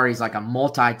guitar. He's like a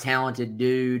multi-talented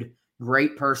dude,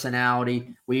 great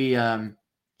personality.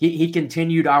 He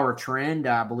continued our trend.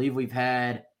 I believe we've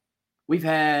had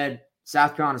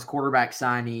South Carolina's quarterback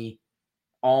signee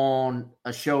on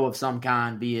a show of some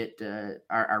kind, be it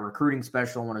our recruiting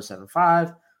special on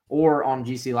 107.5 or on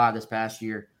GC Live this past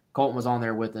year. Colton was on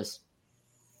there with us.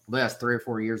 Well, that's 3 or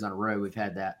 4 years in a row we've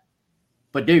had that.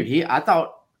 But, dude, I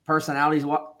thought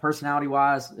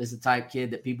personality-wise is the type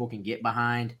kid that people can get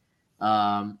behind.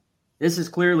 This is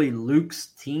clearly Luke's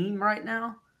team right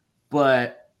now,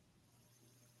 but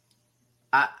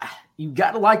you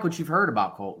got to like what you've heard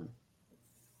about Colton.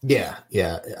 Yeah.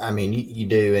 I mean, you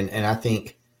do. And I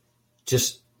think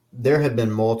just there have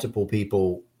been multiple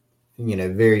people,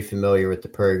 very familiar with the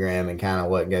program and kind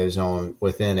of what goes on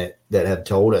within it that have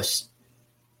told us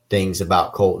things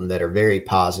about Colton that are very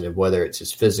positive, whether it's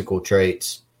his physical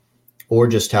traits or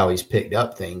just how he's picked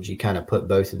up things. You kind of put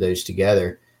both of those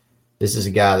together. This is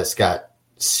a guy that's got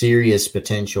serious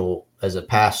potential as a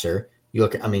passer. You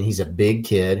look, he's a big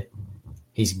kid.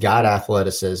 He's got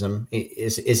athleticism.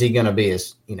 Is he going to be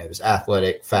as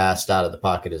athletic, fast out of the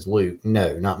pocket as Luke?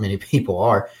 No, not many people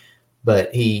are.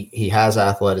 But he has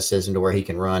athleticism to where he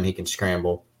can run, he can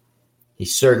scramble. He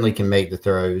certainly can make the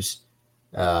throws.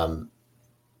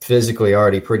 Physically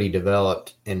already pretty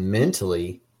developed, and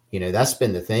mentally That's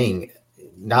been the thing.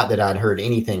 Not that I'd heard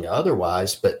anything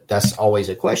otherwise, but that's always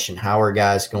a question. How are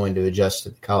guys going to adjust to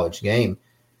the college game?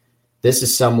 This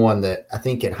is someone that I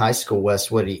think in high school,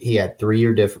 Westwood, he had three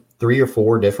or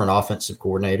four different offensive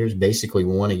coordinators, basically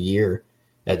one a year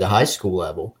at the high school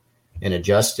level, and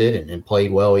adjusted and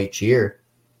played well each year.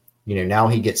 Now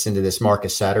he gets into this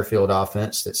Marcus Satterfield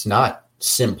offense that's not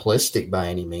simplistic by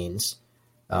any means,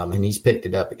 and he's picked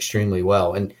it up extremely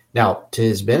well. And now, to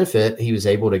his benefit, he was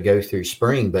able to go through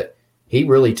spring, but he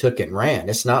really took it and ran.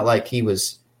 It's not like he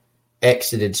was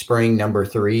exited spring number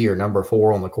 3 or number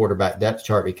 4 on the quarterback depth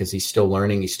chart because he's still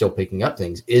learning. He's still picking up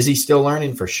things. Is he still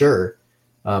learning? For sure.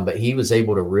 But he was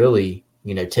able to really,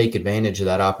 take advantage of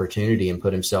that opportunity and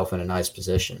put himself in a nice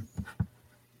position.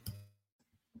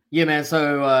 Yeah, man.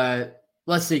 So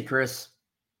let's see, Chris.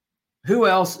 Who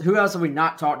else have we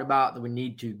not talked about that we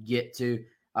need to get to?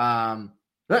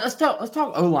 Let's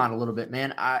talk O-line a little bit,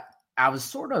 man. I was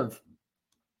sort of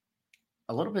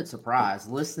a little bit surprised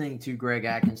listening to Greg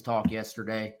Atkins talk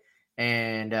yesterday,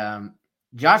 and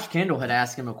Josh Kendall had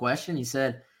asked him a question. He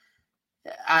said,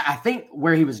 I think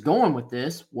where he was going with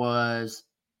this was,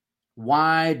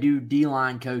 why do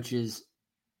D-line coaches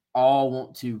all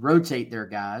want to rotate their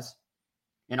guys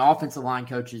and offensive line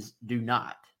coaches do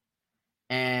not?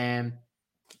 And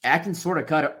Atkins sort of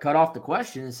cut off the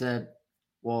question and said,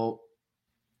 well,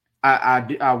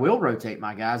 I will rotate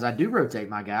my guys. I do rotate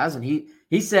my guys. And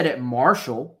he said at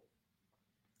Marshall,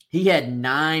 he had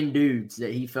 9 dudes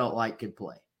that he felt like could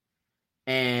play.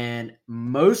 And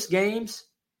most games,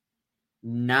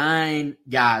 9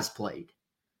 guys played.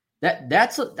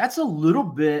 That's a little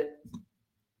bit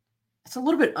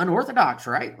unorthodox,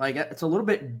 right? Like, it's a little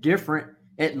bit different,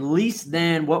 at least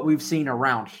than what we've seen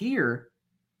around here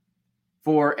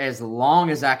for as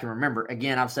long as I can remember.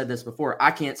 Again, I've said this before.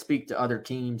 I can't speak to other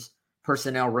teams'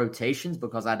 personnel rotations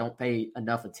because I don't pay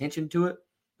enough attention to it,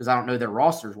 because I don't know their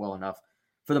rosters well enough.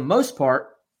 For the most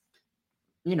part,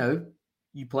 you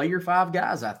play your 5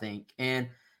 guys, I think. And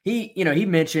he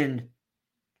mentioned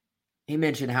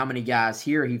how many guys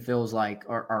here he feels like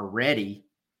are ready.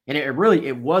 And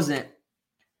it wasn't,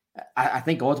 I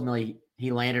think ultimately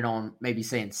he landed on maybe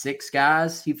saying 6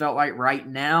 guys he felt like right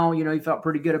now, he felt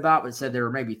pretty good about, but said there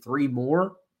were maybe 3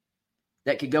 more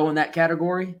that could go in that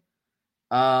category.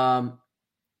 I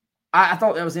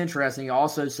thought that was interesting. He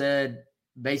also said,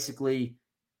 basically,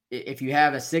 if you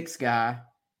have a 6th guy,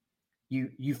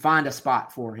 you find a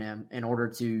spot for him in order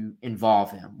to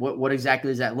involve him. What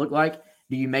exactly does that look like?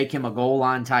 Do you make him a goal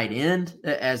line tight end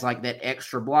as like that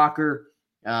extra blocker?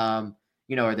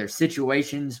 Are there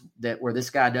situations where this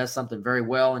guy does something very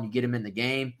well and you get him in the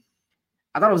game?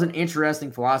 I thought it was an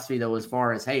interesting philosophy, though, as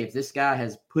far as, hey, if this guy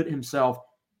has put himself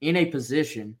in a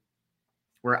position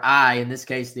where I, in this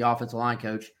case, the offensive line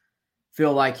coach,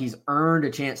 feel like he's earned a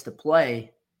chance to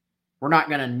play, we're not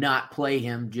going to not play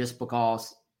him just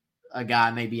because a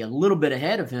guy may be a little bit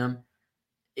ahead of him.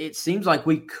 It seems like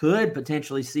we could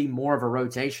potentially see more of a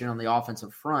rotation on the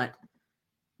offensive front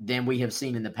than we have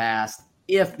seen in the past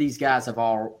if these guys have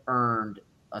all earned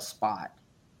a spot.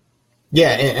 Yeah,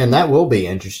 and that will be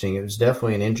interesting. It was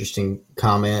definitely an interesting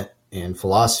comment and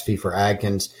philosophy for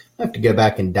Atkins. I have to go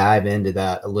back and dive into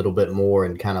that a little bit more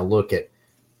and kind of look at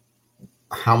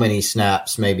how many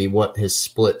snaps, maybe what his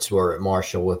splits were at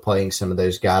Marshall with playing some of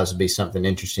those guys would be something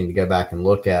interesting to go back and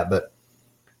look at. But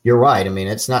you're right. I mean,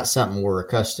 it's not something we're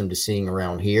accustomed to seeing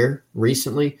around here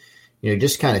recently.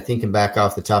 Just kind of thinking back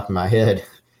off the top of my head,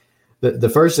 the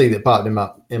first thing that popped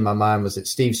in my mind was that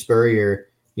Steve Spurrier,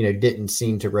 didn't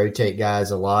seem to rotate guys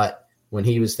a lot when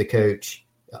he was the coach,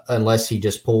 unless he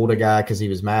just pulled a guy because he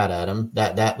was mad at him.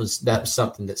 That was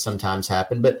something that sometimes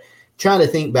happened. But trying to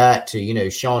think back to,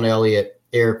 Sean Elliott,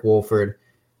 Eric Wolford,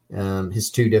 his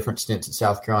 2 different stints in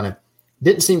South Carolina,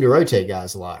 didn't seem to rotate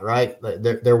guys a lot, right?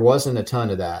 There wasn't a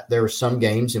ton of that. There were some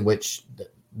games in which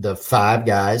the 5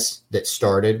 guys that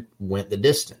started went the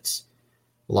distance.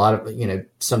 A lot of,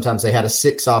 sometimes they had a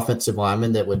 6 offensive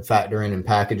lineman that would factor in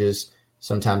packages.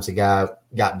 Sometimes a guy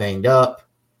got banged up.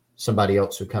 Somebody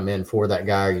else would come in for that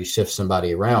guy, or you shift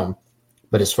somebody around.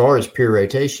 But as far as pure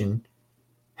rotation,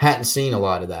 hadn't seen a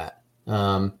lot of that.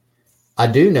 I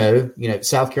do know,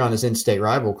 South Carolina's in-state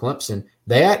rival, Clemson,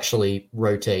 they actually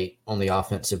rotate on the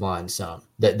offensive line some.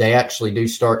 That they actually do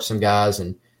start some guys,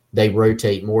 and they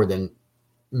rotate more than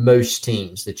most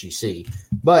teams that you see.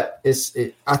 But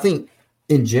I think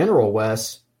in general,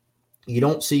 Wes, you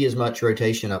don't see as much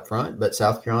rotation up front, but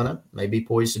South Carolina may be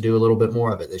poised to do a little bit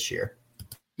more of it this year.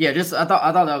 Yeah, I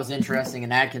thought that was interesting.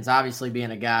 And Atkins obviously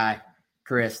being a guy,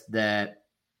 Chris, that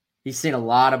he's seen a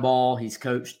lot of ball. He's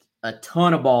coached a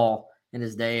ton of ball in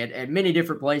his day at many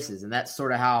different places. And that's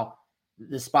sort of how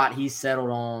the spot he's settled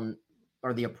on,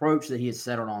 or the approach that he has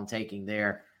settled on taking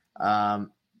there. Tell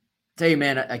you,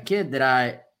 man, a kid that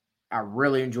I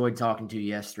really enjoyed talking to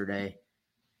yesterday,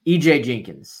 EJ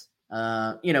Jenkins.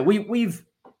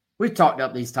 We've talked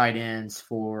up these tight ends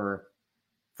for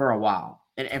a while,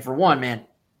 and for one, man,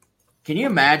 can you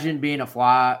imagine being a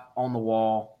fly on the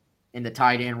wall in the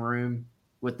tight end room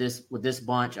with this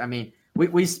bunch? I mean,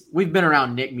 we've been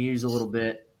around Nick Muse a little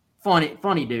bit.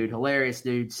 Funny dude, hilarious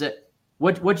dude. So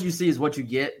what you see is what you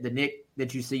get. The Nick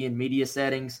that you see in media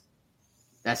settings,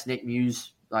 that's Nick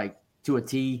Muse, like to a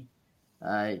T.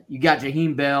 You got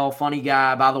Jaheim Bell, funny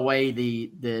guy. By the way, the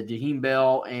Jaheim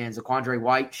Bell and Zaquandre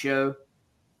White show,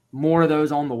 more of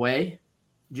those on the way,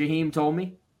 Jaheim told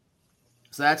me.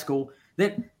 So that's cool.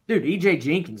 Then, dude, EJ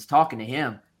Jenkins, talking to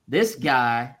him, this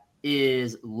guy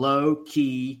is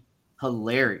low-key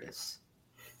hilarious.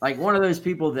 Like one of those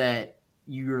people that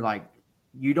you're like,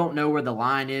 you don't know where the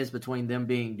line is between them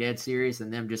being dead serious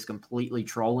and them just completely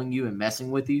trolling you and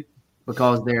messing with you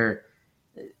because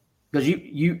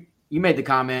you made the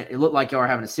comment, it looked like y'all were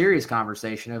having a serious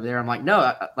conversation over there. I'm like,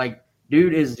 no,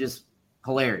 dude is just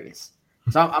hilarious.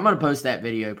 So I'm going to post that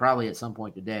video probably at some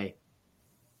point today.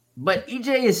 But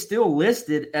EJ is still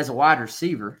listed as a wide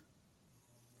receiver.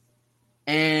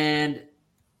 And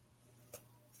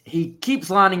he keeps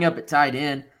lining up at tight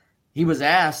end. He was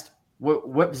asked,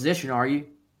 what position are you?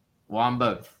 Well, I'm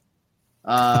both.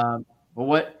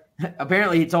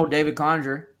 Apparently he told David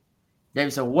Conger.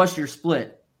 David said, what's your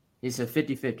split? He said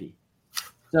 50-50.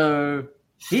 So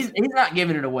he's not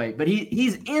giving it away, but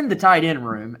he's in the tight end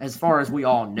room as far as we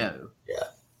all know. Yeah.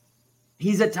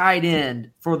 He's a tight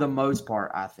end for the most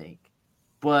part, I think.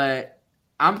 But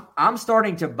I'm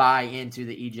starting to buy into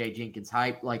the EJ Jenkins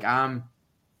hype. Like I'm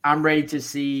ready to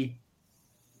see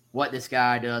what this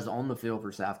guy does on the field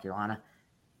for South Carolina.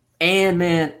 And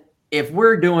man, if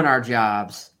we're doing our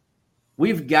jobs,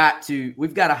 we've got to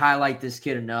highlight this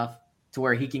kid enough to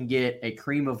where he can get a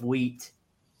Cream of Wheat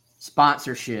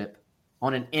sponsorship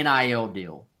on an NIL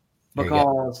deal.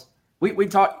 Because we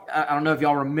talked, I don't know if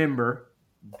y'all remember,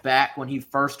 back when he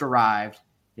first arrived,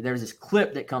 there's this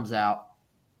clip that comes out,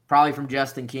 probably from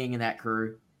Justin King and that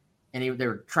crew, and they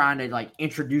were trying to like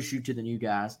introduce you to the new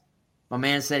guys. My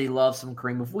man said he loves some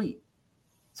Cream of Wheat.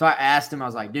 So I asked him, I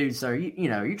was like, dude, so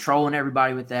you trolling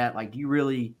everybody with that? Like, do you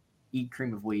really eat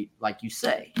Cream of Wheat like you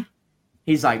say?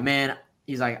 He's like, man,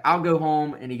 I'll go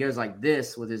home, and he goes like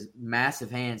this with his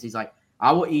massive hands. He's like,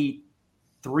 I will eat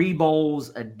 3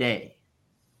 bowls a day.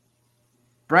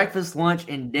 Breakfast, lunch,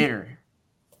 and dinner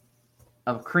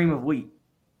of Cream of Wheat.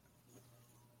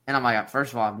 And I'm like,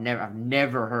 first of all, I've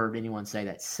never heard anyone say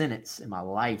that sentence in my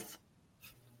life.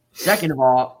 Second of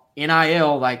all,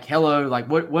 NIL, like, hello, like,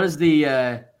 what is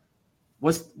the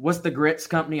what's the grits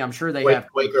company? I'm sure they have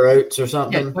Quaker Oats or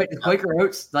something. Yeah, Quaker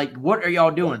Oats. Like, what are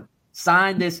y'all doing?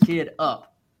 Sign this kid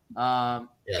up. Yes.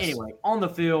 Anyway, on the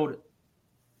field,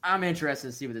 I'm interested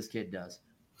to see what this kid does.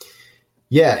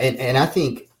 Yeah, and I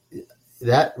think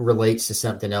that relates to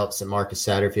something else that Marcus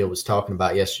Satterfield was talking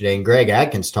about yesterday, and Greg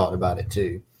Adkins talked about it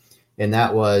too. And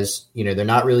that was, they're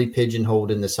not really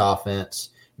pigeonholed in this offense.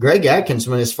 Greg Adkins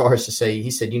went as far as to say, he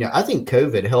said, I think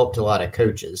COVID helped a lot of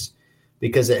coaches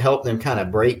because it helped them kind of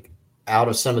break out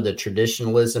of some of the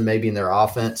traditionalism maybe in their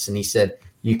offense. And he said,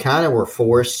 you kind of were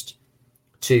forced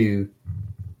to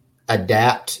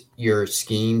adapt your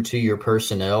scheme to your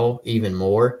personnel even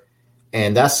more.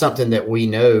 And that's something that we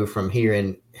know from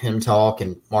hearing him talk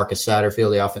and Marcus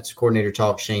Satterfield, the offensive coordinator,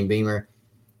 talk, Shane Beamer.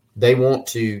 They want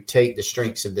to take the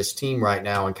strengths of this team right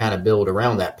now and kind of build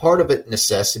around that. Part of it,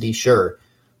 necessity, sure.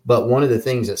 But one of the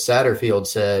things that Satterfield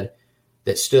said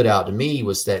that stood out to me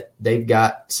was that they've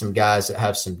got some guys that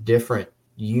have some different,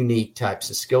 unique types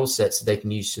of skill sets that they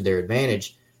can use to their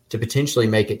advantage to potentially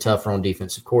make it tougher on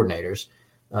defensive coordinators.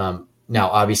 Now,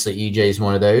 obviously, EJ is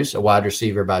one of those, a wide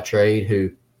receiver by trade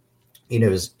who,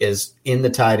 is in the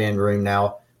tight end room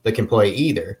now, but can play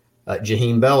either.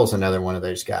 Jaheim Bell is another one of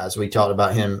those guys. We talked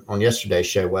about him on yesterday's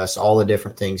show, Wes, all the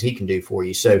different things he can do for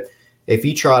you. So if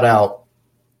you trot out,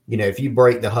 if you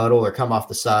break the huddle or come off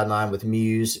the sideline with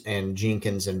Muse and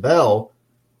Jenkins and Bell,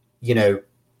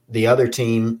 the other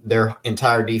team, their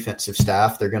entire defensive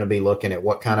staff, they're going to be looking at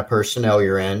what kind of personnel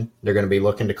you're in. They're going to be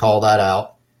looking to call that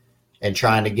out and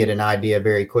trying to get an idea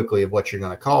very quickly of what you're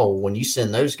going to call. When you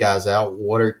send those guys out,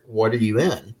 what are you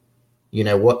in?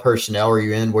 What personnel are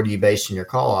you in? What are you basing your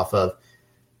call off of?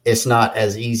 It's not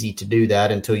as easy to do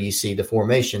that until you see the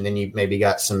formation. Then you maybe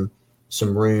got some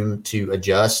room to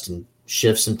adjust and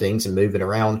shift some things and move it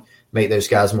around, make those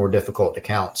guys more difficult to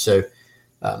count. So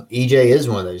EJ is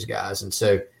one of those guys. And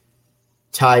so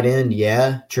tight end,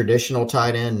 yeah, traditional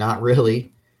tight end, not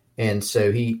really. And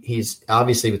so he's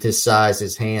obviously, with his size,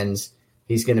 his hands,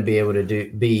 he's going to be able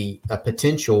to be a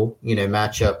potential,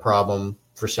 matchup problem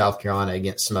for South Carolina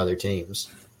against some other teams.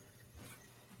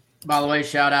 By the way,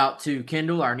 shout out to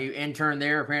Kendall, our new intern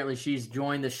there. Apparently she's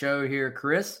joined the show here,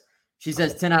 Chris. She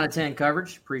says 10 out of 10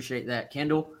 coverage. Appreciate that,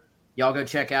 Kendall. Y'all go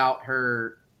check out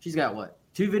her. She's got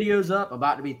 2 videos up,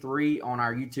 about to be 3 on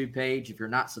our YouTube page. If you're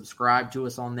not subscribed to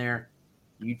us on there,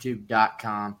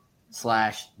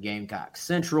 youtube.com/Gamecock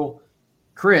Central.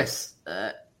 Chris,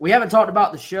 we haven't talked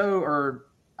about the show, or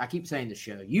I keep saying the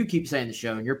show. You keep saying the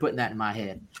show, and you're putting that in my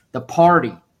head. The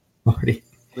party. We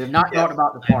have not talked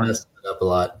about the party. I messed it up a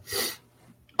lot.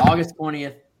 August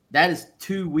 20th. That is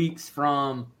 2 weeks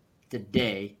from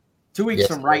today. 2 weeks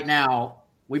from right now.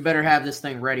 We better have this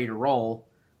thing ready to roll,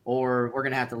 or we're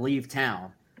going to have to leave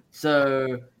town.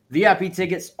 So VIP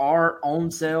tickets are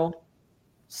on sale.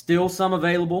 Still some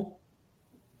available.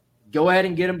 Go ahead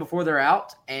and get them before they're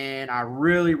out. And I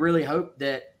really, really hope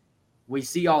that we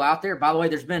see y'all out there. By the way,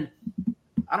 there's been,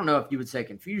 I don't know if you would say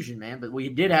confusion, man, but we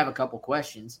did have a couple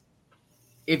questions.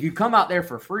 If you come out there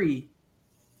for free,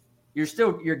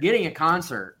 you're getting a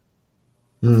concert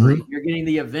for free. You're getting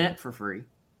the event for free.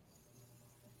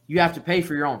 You have to pay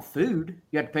for your own food.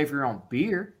 You have to pay for your own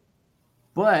beer.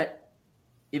 But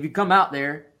if you come out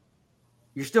there,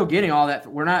 you're still getting all that.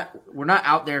 We're not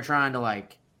out there trying to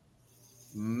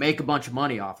make a bunch of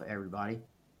money off of everybody.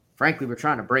 Frankly, we're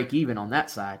trying to break even on that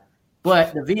side.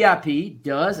 But the VIP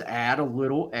does add a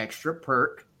little extra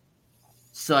perk,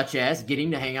 such as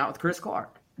getting to hang out with Chris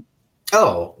Clark.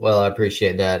 Oh, well, I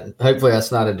appreciate that. Hopefully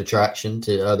that's not a detraction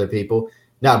to other people.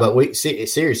 No, but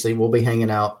seriously, we'll be hanging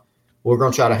out. We're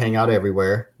going to try to hang out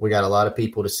everywhere. We got a lot of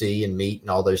people to see and meet and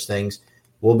all those things.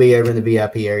 We'll be over in the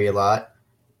VIP area a lot.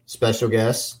 Special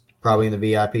guests, probably in the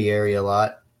VIP area a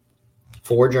lot.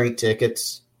 4 drink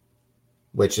tickets,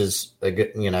 which is a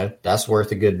good, that's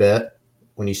worth a good bet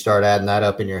when you start adding that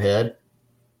up in your head.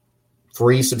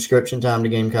 Free subscription time to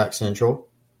Gamecock Central.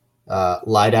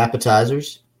 Light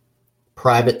appetizers.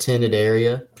 Private tented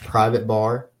area. Private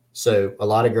bar. So a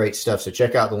lot of great stuff. So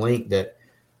check out the link that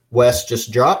Wes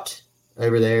just dropped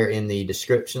over there in the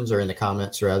descriptions, or in the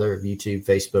comments rather, of YouTube,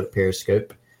 Facebook,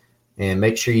 Periscope. And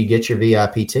make sure you get your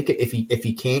VIP ticket. If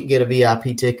you can't get a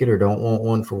VIP ticket or don't want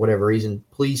one for whatever reason,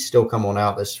 please still come on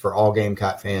out. This is for all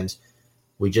Gamecock fans.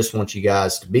 We just want you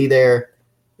guys to be there.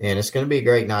 And it's going to be a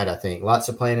great night, I think. Lots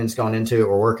of planning's gone into it.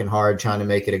 We're working hard trying to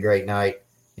make it a great night.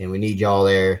 And we need y'all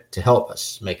there to help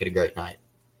us make it a great night.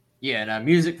 Yeah, and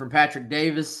music from Patrick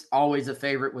Davis, always a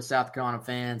favorite with South Carolina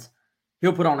fans.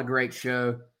 He'll put on a great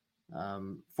show.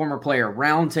 Former player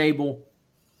roundtable.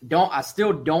 I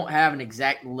still don't have an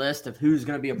exact list of who's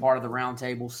going to be a part of the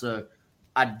roundtable, so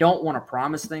I don't want to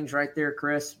promise things right there,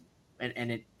 Chris,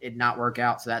 and it not work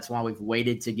out. So that's why we've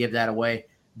waited to give that away.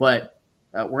 But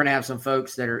we're going to have some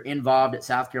folks that are involved at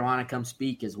South Carolina come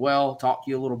speak as well, talk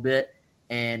to you a little bit.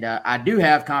 And I do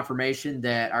have confirmation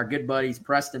that our good buddies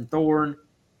Preston Thorne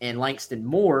and Langston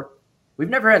Moore. We've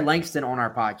never had Langston on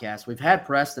our podcast. We've had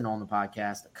Preston on the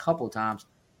podcast a couple of times.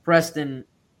 Preston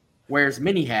wears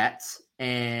many hats,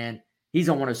 and he's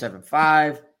on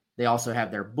 107.5. They also have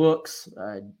their books,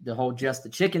 the whole Just the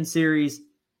Chicken series.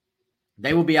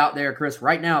 They will be out there, Chris.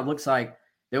 Right now it looks like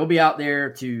they will be out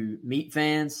there to meet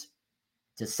fans,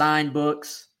 to sign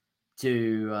books,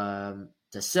 to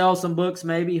sell some books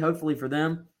maybe, hopefully for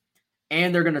them.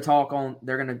 And they're going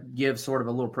to give sort of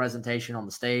a little presentation on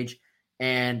the stage.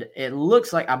 And it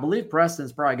looks like, I believe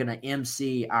Preston's probably going to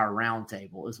MC our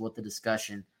roundtable is what the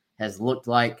discussion has looked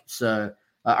like. So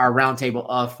our roundtable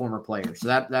of former players. So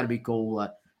that'd be cool.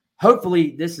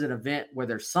 Hopefully this is an event where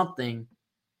there's something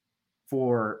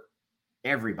for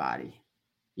everybody.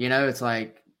 It's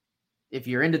like, if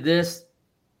you're into this,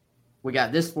 we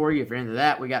got this for you. If you're into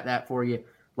that, we got that for you.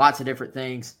 Lots of different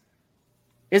things.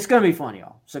 It's going to be fun,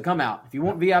 y'all. So come out. If you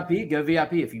want VIP, go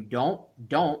VIP. If you don't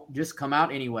just come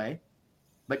out anyway.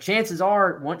 But chances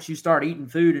are, once you start eating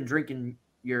food and drinking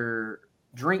your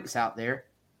drinks out there,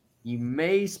 you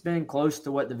may spend close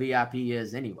to what the VIP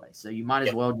is anyway. So you might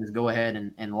as well just go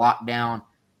ahead and lock down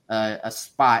a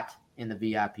spot in the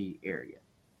VIP area.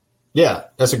 Yeah,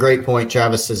 that's a great point.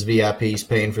 Travis says VIP is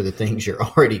paying for the things you're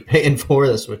already paying for.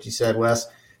 That's what you said, Wes.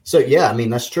 So, yeah, I mean,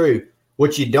 that's true.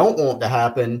 What you don't want to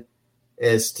happen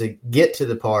is to get to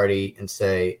the party and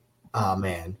say, oh,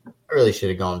 man, I really should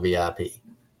have gone VIP.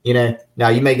 Now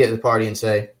you may get to the party and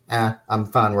say, I'm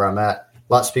fine where I'm at.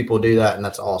 Lots of people do that, and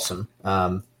that's awesome.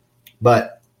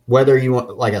 But whether you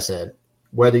want, like I said,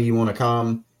 whether you want to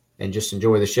come and just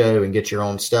enjoy the show and get your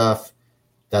own stuff,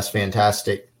 that's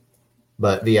fantastic.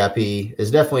 But VIP is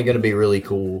definitely going to be really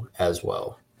cool as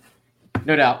well.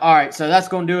 No doubt. All right, so that's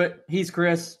going to do it. He's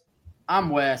Chris. I'm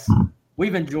Wes.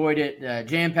 We've enjoyed it.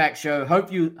 Jam-packed show.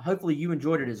 Hopefully you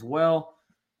enjoyed it as well.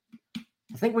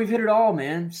 I think we've hit it all,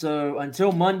 man. So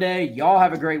until Monday, y'all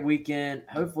have a great weekend.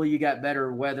 Hopefully you got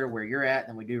better weather where you're at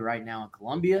than we do right now in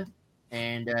Columbia.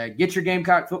 And get your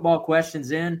Gamecock football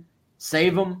questions in.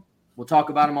 Save them. We'll talk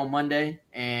about them on Monday,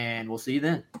 and we'll see you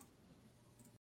then.